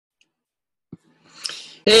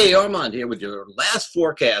Hey, Armand here with your last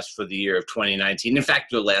forecast for the year of 2019. In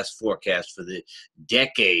fact, your last forecast for the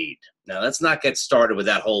decade. Now, let's not get started with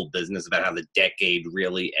that whole business about how the decade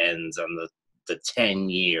really ends on the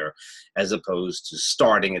 10-year as opposed to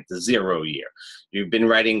starting at the 0 year. You've been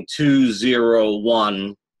writing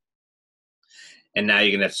 201, and now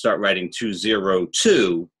you're going to have to start writing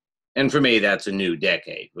 202. And for me, that's a new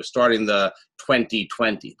decade. We're starting the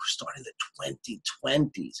 2020. We're starting the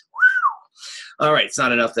 2020s. All right, it's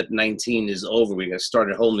not enough that 19 is over. We're going to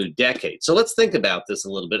start a whole new decade. So let's think about this a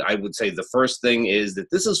little bit. I would say the first thing is that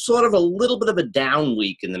this is sort of a little bit of a down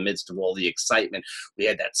week in the midst of all the excitement. We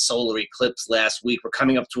had that solar eclipse last week. We're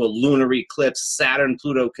coming up to a lunar eclipse,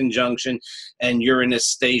 Saturn-Pluto conjunction, and Uranus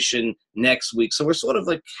station next week. So we're sort of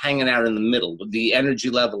like hanging out in the middle. The energy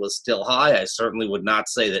level is still high. I certainly would not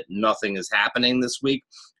say that nothing is happening this week.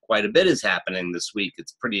 Quite a bit is happening this week.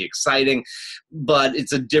 It's pretty exciting, but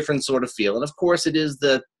it's a different sort of feel. And of course, it is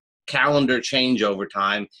the calendar changeover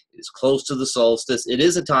time. It's close to the solstice. It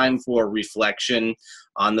is a time for reflection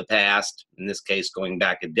on the past, in this case, going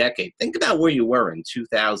back a decade. Think about where you were in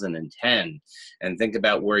 2010 and think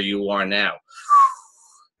about where you are now.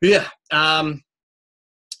 Yeah.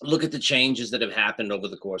 Look at the changes that have happened over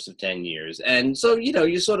the course of 10 years. And so,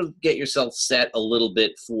 you sort of get yourself set a little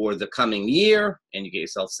bit for the coming year, and you get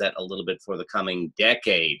yourself set a little bit for the coming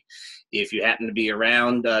decade. If you happen to be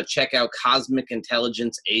around, check out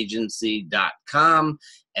cosmicintelligenceagency.com.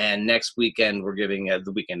 And next weekend, we're giving,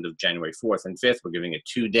 the weekend of January 4th and 5th, we're giving a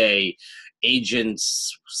 2-day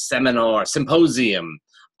agents seminar, symposium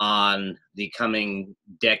on the coming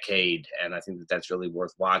decade, and I think that that's really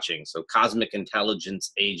worth watching. So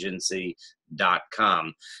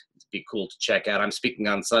cosmicintelligenceagency.com. It'd be cool to check out. I'm speaking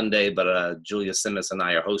on Sunday, but Julia Simas and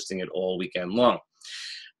I are hosting it all weekend long.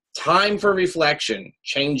 Time for reflection,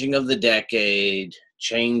 changing of the decade,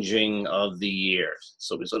 changing of the years.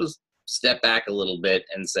 So we sort of step back a little bit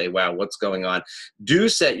and say, wow, what's going on? Do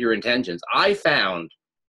set your intentions. I found,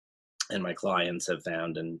 and my clients have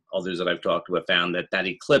found, and others that I've talked to have found, that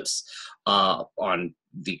eclipse on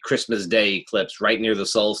the Christmas Day eclipse right near the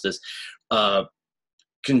solstice,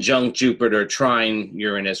 conjunct Jupiter, trine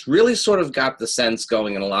Uranus, really sort of got the sense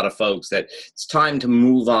going in a lot of folks that it's time to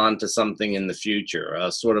move on to something in the future,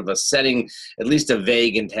 sort of a setting, at least a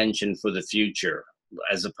vague intention for the future,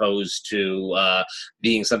 as opposed to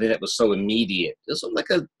being something that was so immediate. It's sort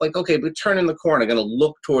of like, okay, we're turning the corner, going to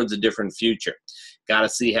look towards a different future. Got to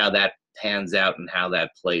see how that pans out and how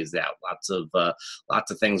that plays out. Lots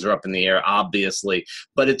of things are up in the air, obviously,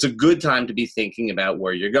 but it's a good time to be thinking about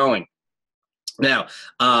where you're going. Now,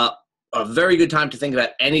 a very good time to think about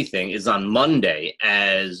anything is on Monday,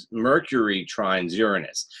 as Mercury trines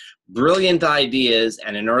Uranus. Brilliant ideas,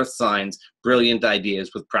 and in earth signs, brilliant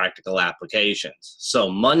ideas with practical applications.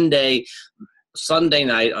 So Sunday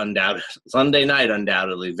night,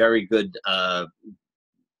 undoubtedly, very good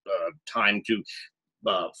time to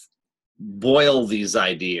boil these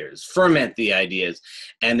ideas, ferment the ideas,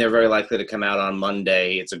 and they're very likely to come out on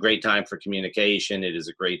Monday. It's a great time for communication. It is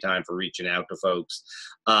a great time for reaching out to folks.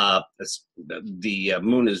 The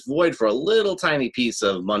moon is void for a little tiny piece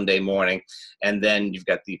of Monday morning, and then you've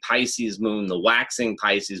got the Pisces moon, the waxing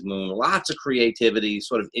Pisces moon, lots of creativity,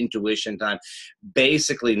 sort of intuition time,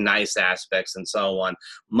 basically nice aspects and so on.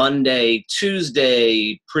 Monday,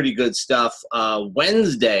 Tuesday, pretty good stuff.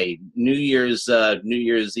 Wednesday, New Year's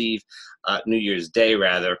Eve, New Year's Day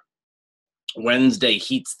rather. Wednesday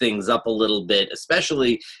heats things up a little bit,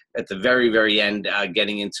 especially at the very, very end,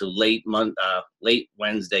 getting into late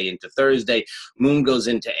Wednesday into Thursday. Moon goes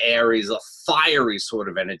into Aries, a fiery sort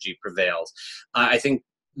of energy prevails. I think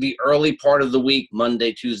the early part of the week,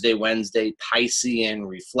 Monday, Tuesday, Wednesday, Piscean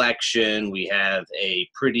reflection. We have a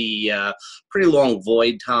pretty long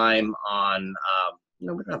void time on,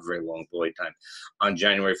 no, we don't have a very long void time on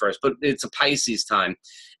January 1st, but it's a Pisces time.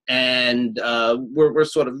 And we're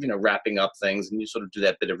sort of, wrapping up things, and you sort of do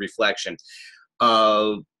that bit of reflection.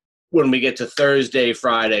 When we get to Thursday,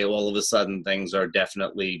 Friday, all of a sudden things are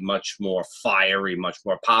definitely much more fiery, much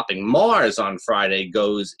more popping. Mars on Friday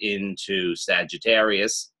goes into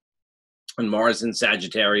Sagittarius. And Mars in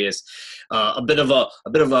Sagittarius, a bit of a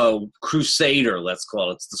crusader, let's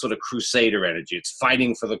call it. It's the sort of crusader energy. It's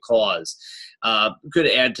fighting for the cause. Could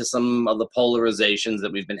add to some of the polarizations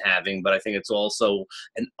that we've been having, but I think it's also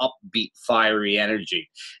an upbeat, fiery energy.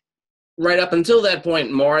 Right up until that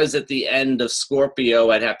point, Mars at the end of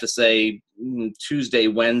Scorpio, I'd have to say Tuesday,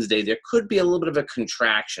 Wednesday, there could be a little bit of a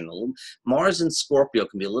contraction. Mars in Scorpio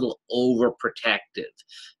can be a little overprotective.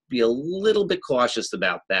 Be a little bit cautious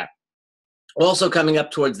about that. Also coming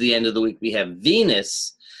up towards the end of the week, we have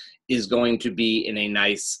Venus is going to be in a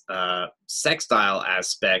nice sextile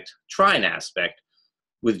aspect, trine aspect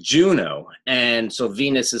with Juno. And so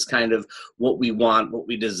Venus is kind of what we want, what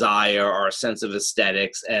we desire, our sense of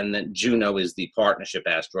aesthetics, and then Juno is the partnership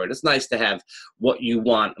asteroid. It's nice to have what you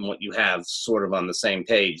want and what you have sort of on the same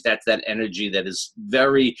page. That's that energy that is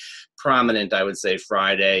very prominent, I would say,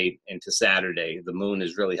 Friday into Saturday. The moon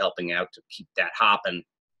is really helping out to keep that hopping.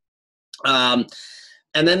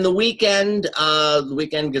 And then the weekend gives a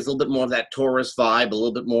little bit more of that Taurus vibe, a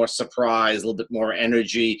little bit more surprise, a little bit more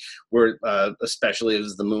energy, where especially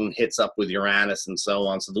as the moon hits up with Uranus and so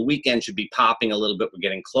on. So the weekend should be popping a little bit. We're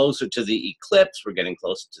getting closer to the eclipse. We're getting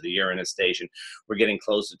closer to the Uranus station. We're getting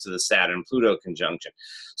closer to the Saturn-Pluto conjunction.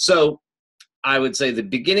 So I would say the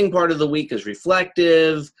beginning part of the week is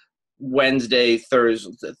reflective. Wednesday,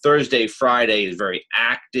 Thursday, Friday is very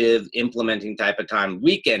active, implementing type of time.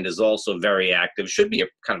 Weekend is also very active. Should be a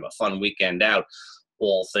kind of a fun weekend out,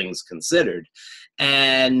 all things considered.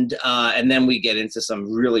 And then we get into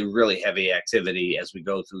some really, really heavy activity as we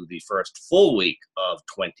go through the first full week of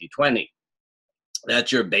 2020.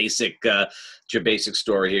 That's your basic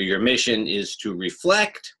story here. Your mission is to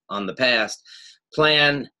reflect on the past,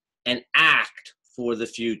 plan, and act for the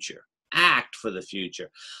future. Act for the future.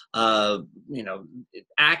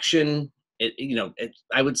 Action,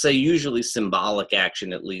 I would say usually symbolic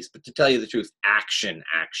action at least, but to tell you the truth, action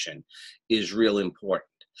is real important.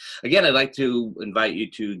 Again, I'd like to invite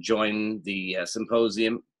you to join the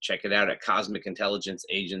symposium. Check it out at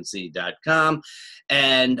cosmicintelligenceagency.com.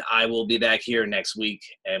 And I will be back here next week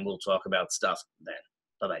and we'll talk about stuff then.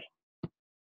 Bye-bye.